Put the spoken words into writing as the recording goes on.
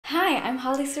Hi, I'm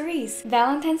Cerise.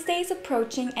 Valentine's Day is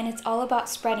approaching and it's all about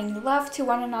spreading love to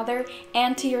one another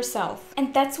and to yourself.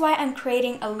 And that's why I'm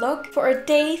creating a look for a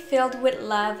day filled with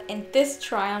love in this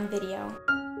try-on video.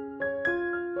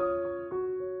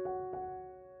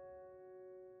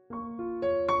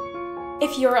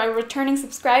 If you're a returning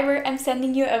subscriber, I'm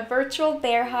sending you a virtual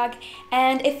bear hug,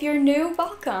 and if you're new,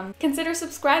 welcome! Consider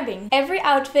subscribing. Every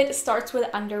outfit starts with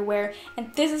underwear,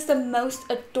 and this is the most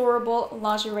adorable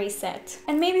lingerie set.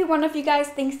 And maybe one of you guys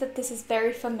thinks that this is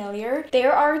very familiar.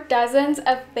 There are dozens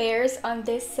of bears on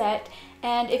this set,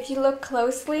 and if you look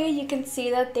closely, you can see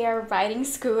that they are riding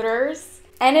scooters.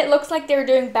 And it looks like they're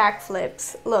doing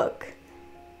backflips. Look.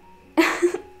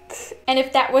 And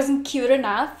if that wasn't cute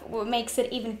enough, what makes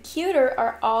it even cuter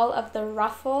are all of the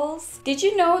ruffles. Did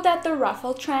you know that the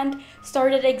ruffle trend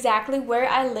started exactly where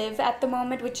I live at the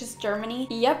moment, which is Germany?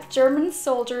 Yep, German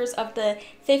soldiers of the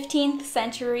 15th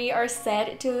century are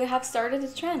said to have started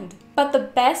the trend. But the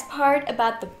best part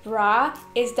about the bra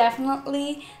is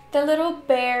definitely the little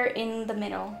bear in the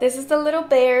middle. This is the little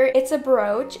bear. It's a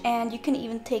brooch and you can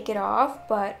even take it off,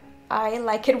 but I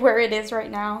like it where it is right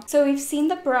now. So we've seen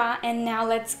the bra and now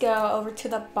let's go over to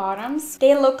the bottoms.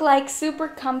 They look like super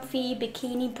comfy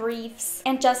bikini briefs.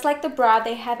 And just like the bra,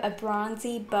 they have a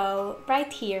bronzy bow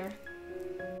right here.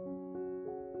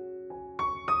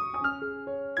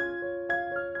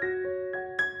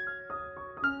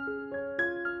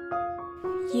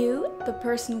 You, the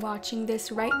person watching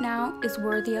this right now, is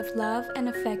worthy of love and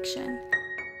affection.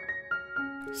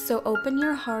 So open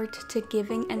your heart to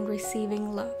giving and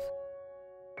receiving love.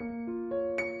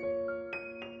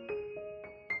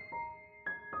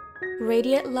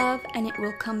 Radiate love and it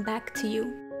will come back to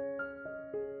you.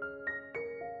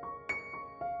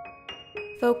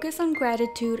 Focus on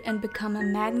gratitude and become a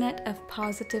magnet of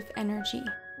positive energy.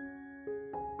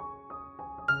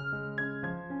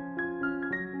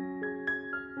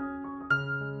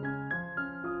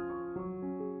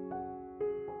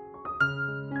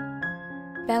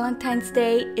 Valentine's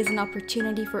Day is an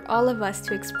opportunity for all of us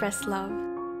to express love.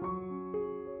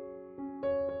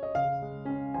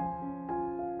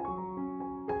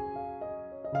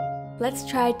 Let's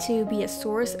try to be a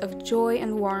source of joy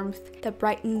and warmth that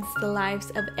brightens the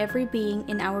lives of every being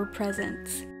in our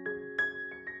presence.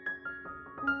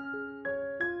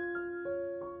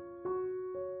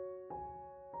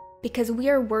 Because we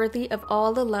are worthy of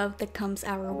all the love that comes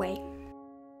our way.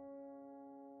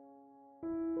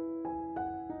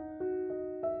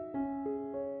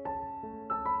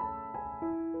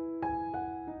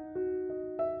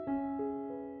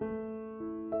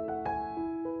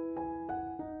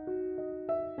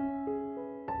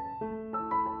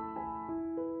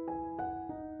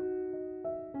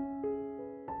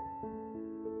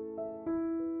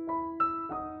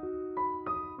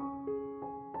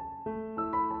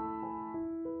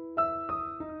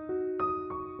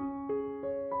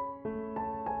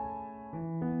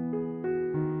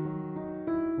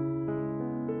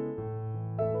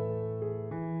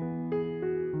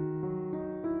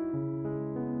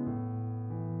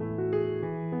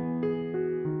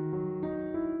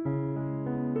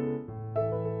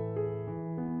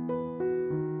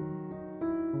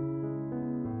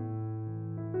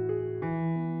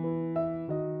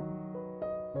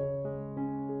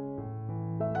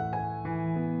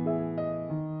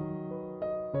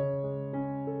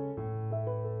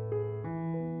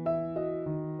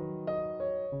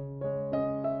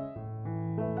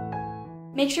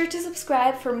 Make sure to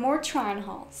subscribe for more try-on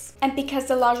hauls. And because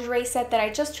the lingerie set that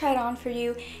I just tried on for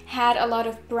you had a lot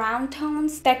of brown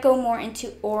tones that go more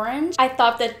into orange, I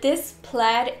thought that this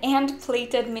plaid and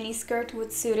pleated miniskirt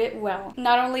would suit it well.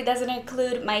 Not only does it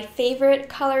include my favorite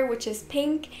color, which is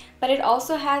pink, but it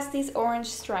also has these orange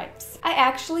stripes. I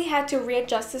actually had to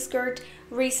readjust the skirt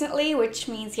recently, which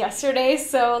means yesterday,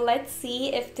 so let's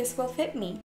see if this will fit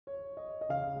me.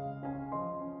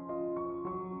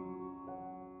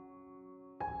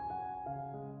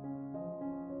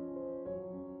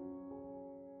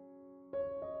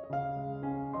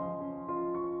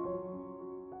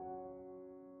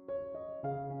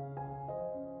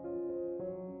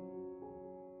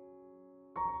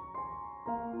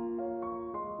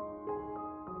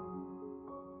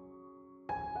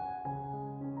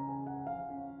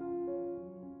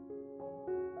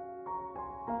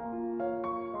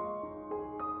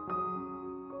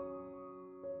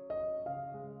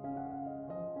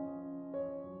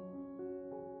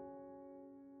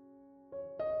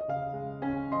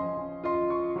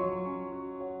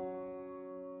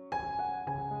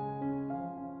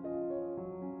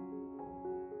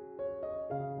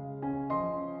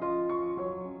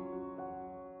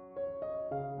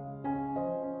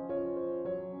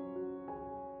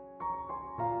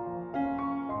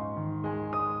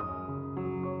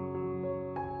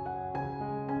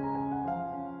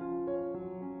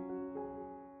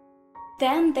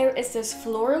 Then there is this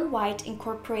floral white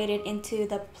incorporated into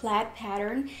the plaid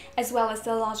pattern, as well as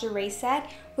the lingerie set,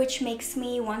 which makes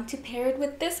me want to pair it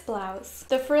with this blouse.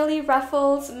 The frilly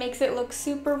ruffles makes it look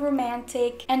super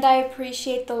romantic, and I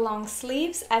appreciate the long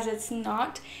sleeves as it's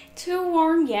not too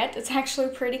warm yet. It's actually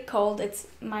pretty cold. It's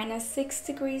 -6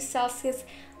 degrees Celsius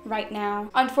right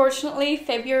now. Unfortunately,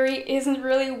 February isn't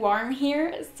really warm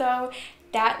here, so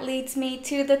that leads me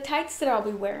to the tights that I'll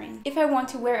be wearing. If I want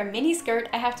to wear a mini skirt,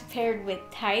 I have to pair it with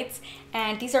tights,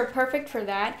 and these are perfect for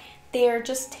that. They are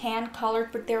just tan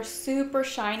colored, but they're super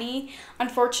shiny.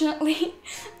 Unfortunately,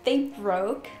 they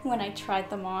broke when I tried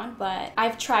them on, but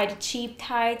I've tried cheap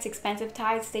tights, expensive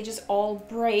tights. They just all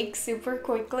break super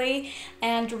quickly.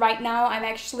 And right now I'm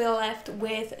actually left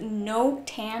with no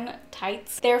tan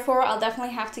tights. Therefore, I'll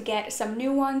definitely have to get some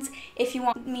new ones. If you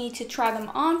want me to try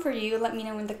them on for you, let me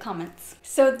know in the comments.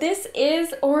 So this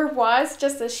is, or was,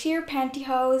 just a sheer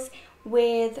pantyhose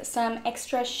with some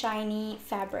extra shiny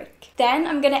fabric. Then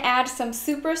I'm gonna add some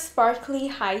super sparkly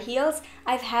high heels.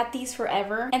 I've had these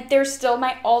forever and they're still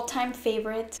my all-time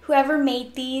favorite. Whoever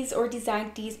made these or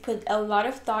designed these put a lot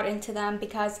of thought into them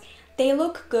because they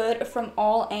look good from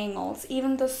all angles.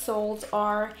 Even the soles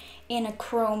are in a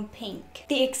chrome pink.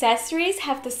 The accessories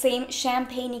have the same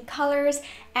champagne-y colors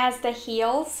as the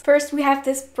heels. First, we have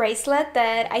this bracelet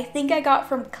that I think I got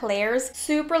from Claire's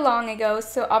super long ago,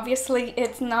 so obviously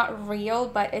it's not real,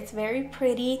 but it's very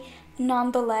pretty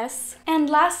nonetheless. And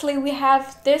lastly, we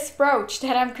have this brooch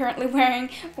that I'm currently wearing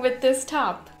with this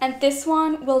top. And this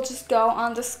one will just go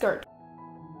on the skirt.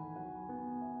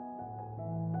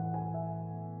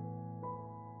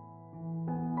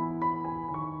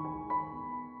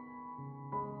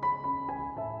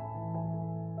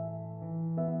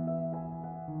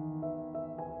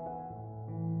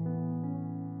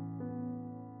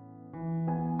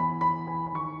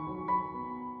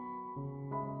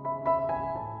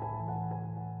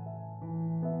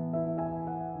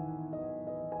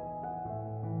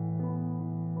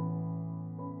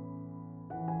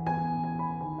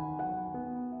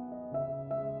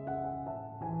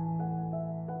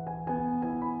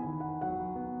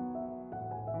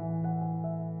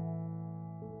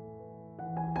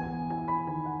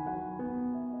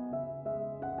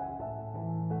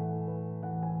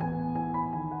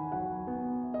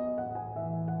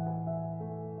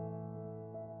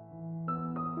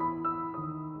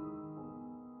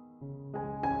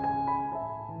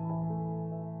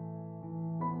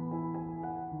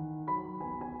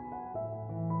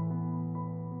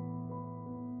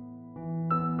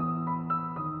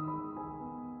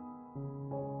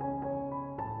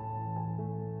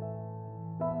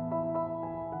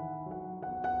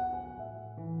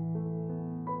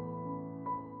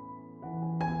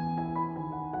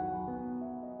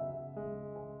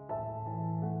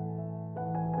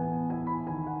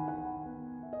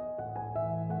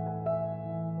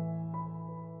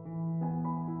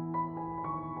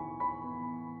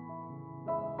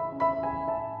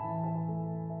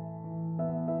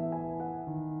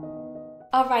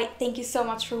 Alright, thank you so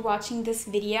much for watching this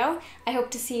video. I hope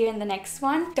to see you in the next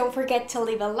one. Don't forget to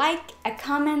leave a like, a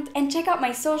comment, and check out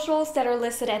my socials that are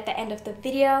listed at the end of the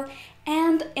video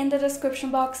and in the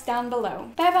description box down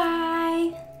below. Bye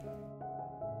bye!